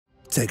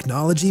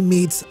Technology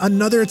meets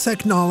another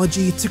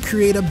technology to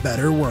create a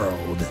better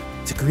world.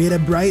 To create a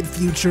bright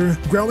future,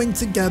 growing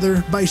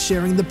together by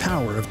sharing the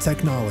power of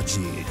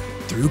technology.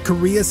 Through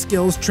Korea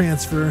Skills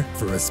Transfer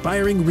for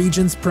Aspiring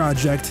Regions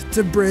project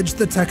to bridge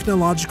the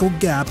technological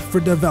gap for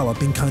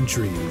developing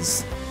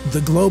countries.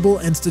 The Global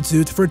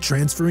Institute for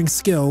Transferring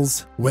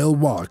Skills will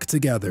walk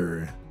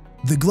together.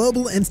 The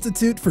Global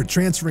Institute for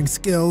Transferring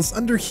Skills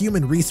under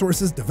Human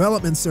Resources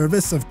Development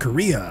Service of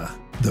Korea.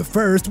 The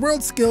first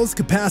World Skills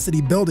Capacity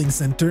Building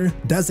Center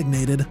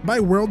designated by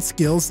World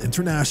Skills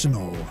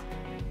International.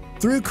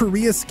 Through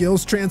Korea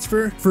Skills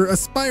Transfer for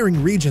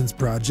Aspiring Regions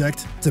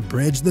project to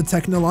bridge the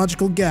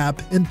technological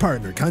gap in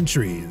partner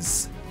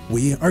countries.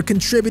 We are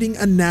contributing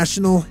a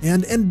national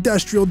and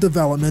industrial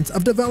development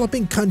of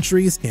developing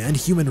countries and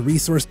human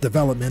resource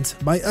development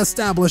by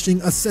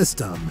establishing a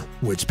system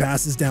which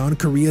passes down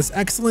Korea's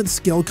excellent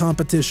skill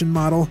competition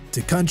model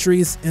to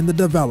countries in the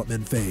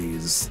development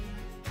phase.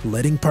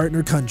 Letting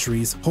partner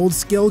countries hold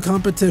skill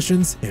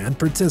competitions and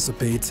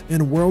participate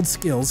in world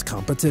skills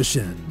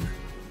competition.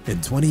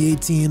 In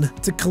 2018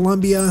 to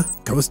Colombia,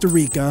 Costa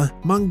Rica,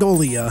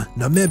 Mongolia,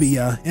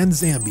 Namibia, and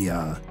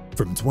Zambia.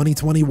 From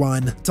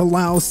 2021 to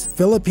Laos,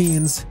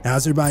 Philippines,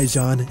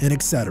 Azerbaijan, and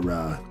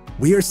etc.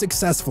 We are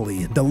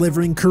successfully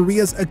delivering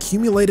Korea's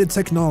accumulated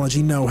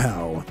technology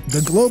know-how.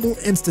 The Global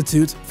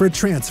Institute for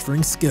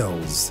Transferring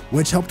Skills,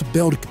 which helped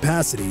build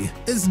capacity,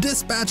 is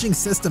dispatching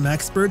system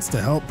experts to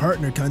help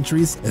partner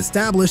countries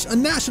establish a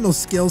national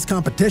skills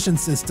competition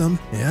system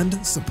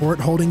and support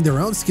holding their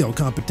own skill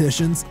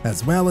competitions,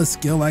 as well as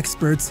skill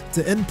experts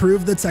to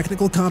improve the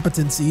technical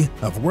competency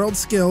of world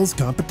skills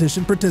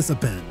competition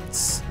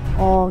participants.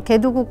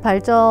 개도국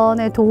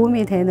발전에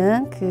도움이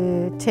되는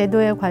그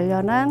제도에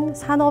관련한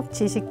산업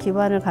지식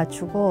기반을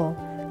갖추고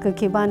그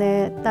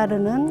기반에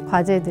따르는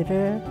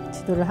과제들을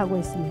지도를 하고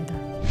있습니다.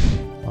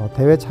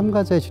 대회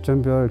참가자의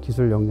직종별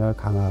기술 역량을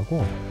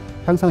강화하고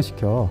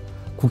향상시켜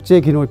국제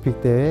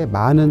기능올림픽 대회에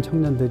많은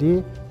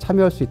청년들이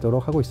참여할 수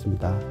있도록 하고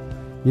있습니다.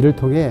 이를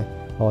통해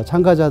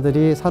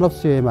참가자들이 산업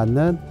수요에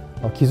맞는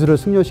기술을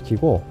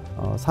숙련시키고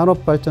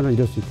산업 발전을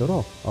이룰 수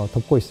있도록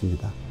돕고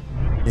있습니다.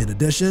 In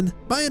addition,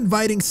 by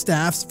inviting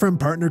staffs from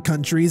partner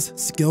countries,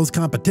 Skills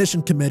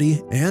Competition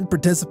Committee, and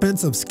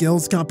participants of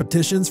skills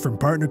competitions from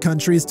partner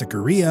countries to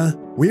Korea,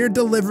 we are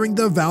delivering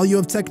the value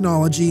of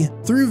technology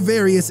through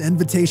various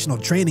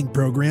invitational training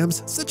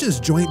programs such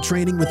as joint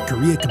training with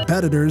Korea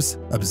competitors,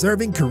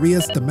 observing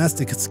Korea's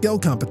domestic skill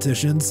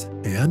competitions,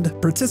 and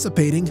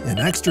participating in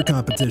extra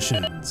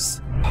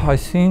competitions. I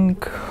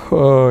think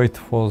it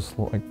was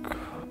like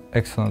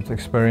excellent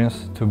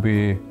experience to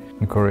be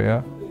in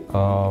Korea.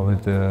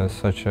 With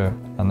such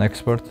an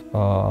expert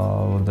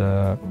with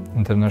the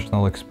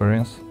international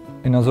experience.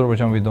 In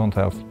Azerbaijan we don't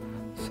have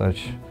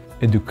such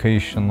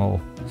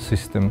educational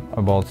system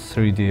about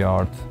 3D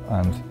art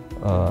and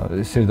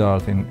 3D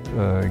art in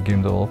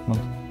game development.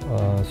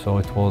 So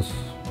it was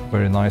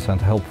very nice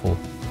and helpful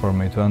for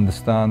me to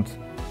understand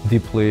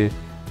deeply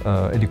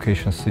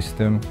education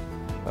system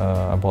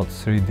about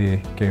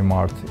 3D game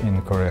art in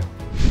Korea.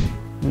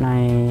 ใ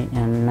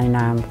นน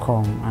ามขอ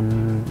ง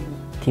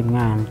ทีมง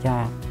านจา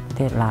กปร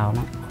ะเทศลาว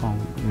นะของ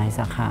ในส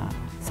าขา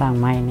สร้าง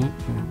ไม้นี้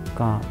นะ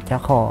ก็จะ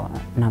ขอ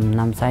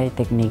นำใช้เ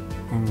ทคนิค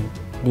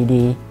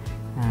ดี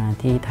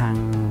ๆที่ทาง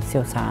เชี่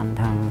ยวชาญ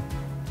ทาง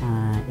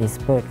เอ็ก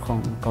ซ์เพิร์ทของ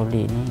เกาห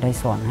ลีนี้ได้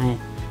สอนให้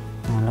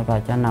แล้วก็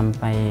จะนำ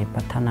ไป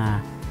พัฒนา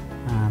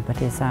ประเ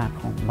ทศชาติ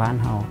ของบ้าน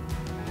เรา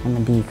ให้มั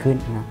นดีขึ้น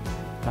นะ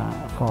ก็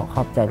ขอข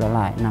อบใจห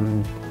ลายๆน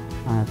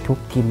ำทุก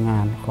ทีมงา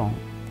นของ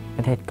ป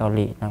ระเทศเกาห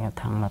ลีแล้วก็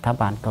ทางรัฐ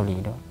บาลเกาหลี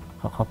ด้วย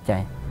ขอขอบใจ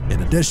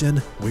In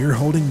addition, we are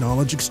holding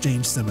knowledge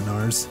exchange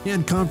seminars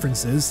and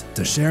conferences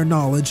to share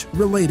knowledge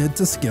related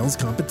to skills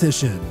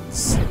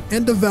competitions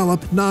and develop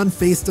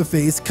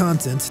non-face-to-face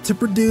content to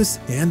produce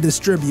and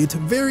distribute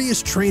various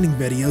training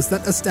videos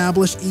that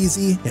establish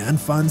easy and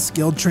fun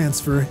skill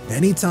transfer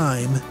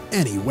anytime,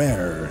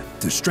 anywhere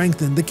to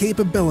strengthen the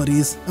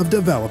capabilities of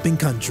developing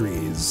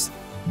countries.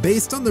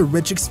 Based on the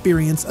rich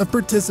experience of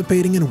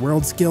participating in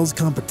World Skills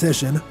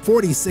Competition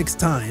 46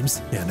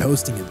 times and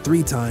hosting it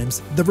 3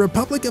 times, the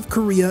Republic of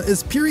Korea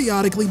is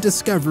periodically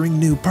discovering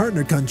new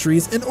partner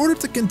countries in order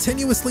to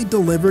continuously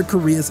deliver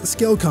Korea's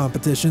skill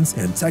competitions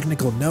and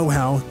technical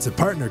know-how to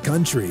partner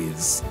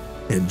countries.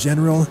 In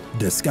general,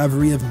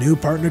 discovery of new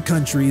partner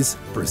countries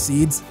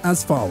proceeds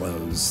as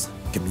follows.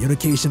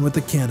 Communication with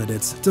the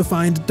candidates to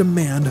find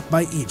demand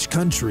by each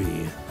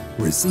country.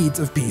 Receipt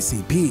of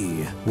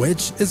PCP,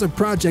 which is a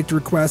project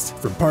request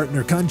from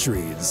partner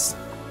countries.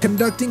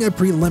 Conducting a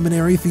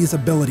preliminary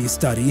feasibility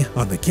study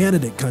on the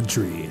candidate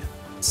country.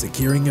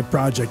 Securing a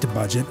project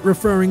budget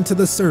referring to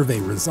the survey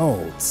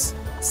results.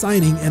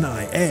 Signing an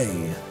IA,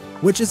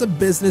 which is a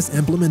business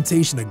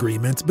implementation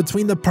agreement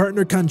between the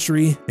partner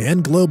country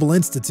and Global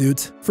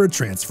Institute for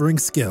Transferring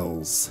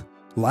Skills.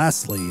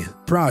 Lastly,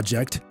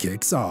 project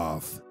kicks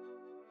off.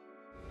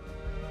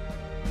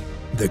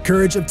 The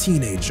courage of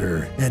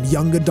teenager and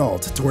young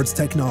adult towards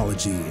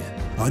technology,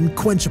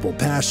 unquenchable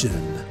passion,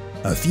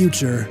 a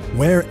future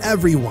where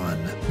everyone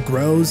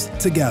grows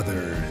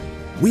together.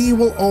 We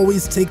will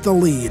always take the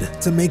lead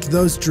to make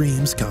those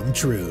dreams come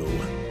true.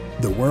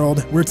 The world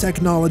where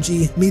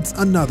technology meets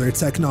another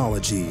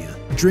technology.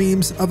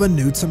 Dreams of a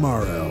new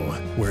tomorrow,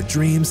 where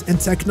dreams and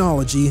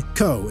technology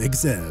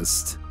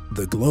coexist.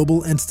 The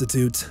Global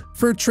Institute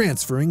for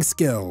Transferring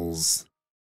Skills.